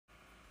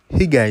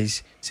Hey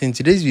guys, so in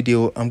today's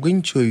video I'm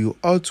going to show you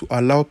how to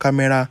allow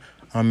camera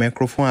and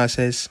microphone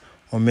access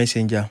on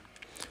Messenger.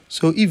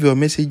 So if your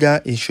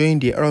Messenger is showing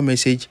the error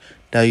message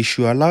that you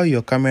should allow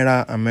your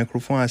camera and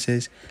microphone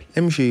access,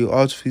 let me show you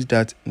how to fix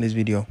that in this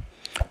video.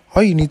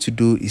 All you need to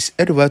do is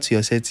head over to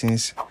your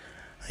settings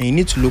and you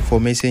need to look for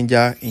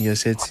Messenger in your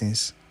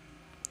settings.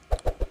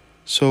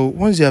 So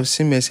once you have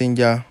seen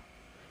Messenger,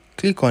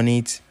 click on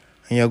it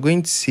and you are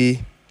going to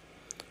see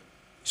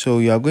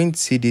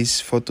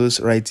these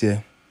photos right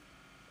here.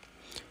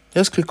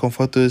 Just click on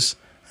photos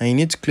and you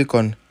need to click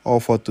on all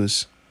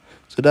photos.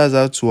 So that's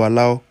how to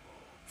allow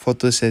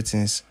photo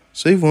settings.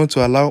 So if you want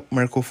to allow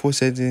microphone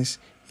settings,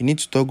 you need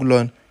to toggle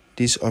on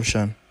this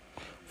option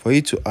for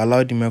you to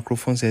allow the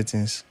microphone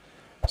settings.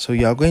 So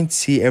you are going to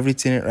see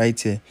everything right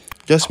here.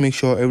 Just make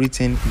sure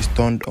everything is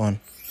turned on.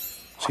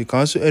 So you can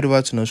also head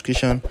over to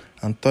notification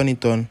and turn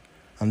it on,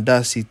 and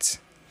that's it.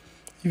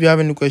 If you have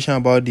any question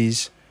about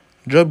this,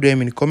 drop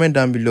them in the comment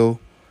down below,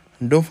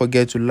 and don't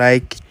forget to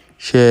like,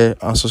 share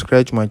and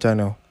subscribe to my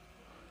channel.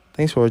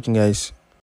 Thanks for watching, guys.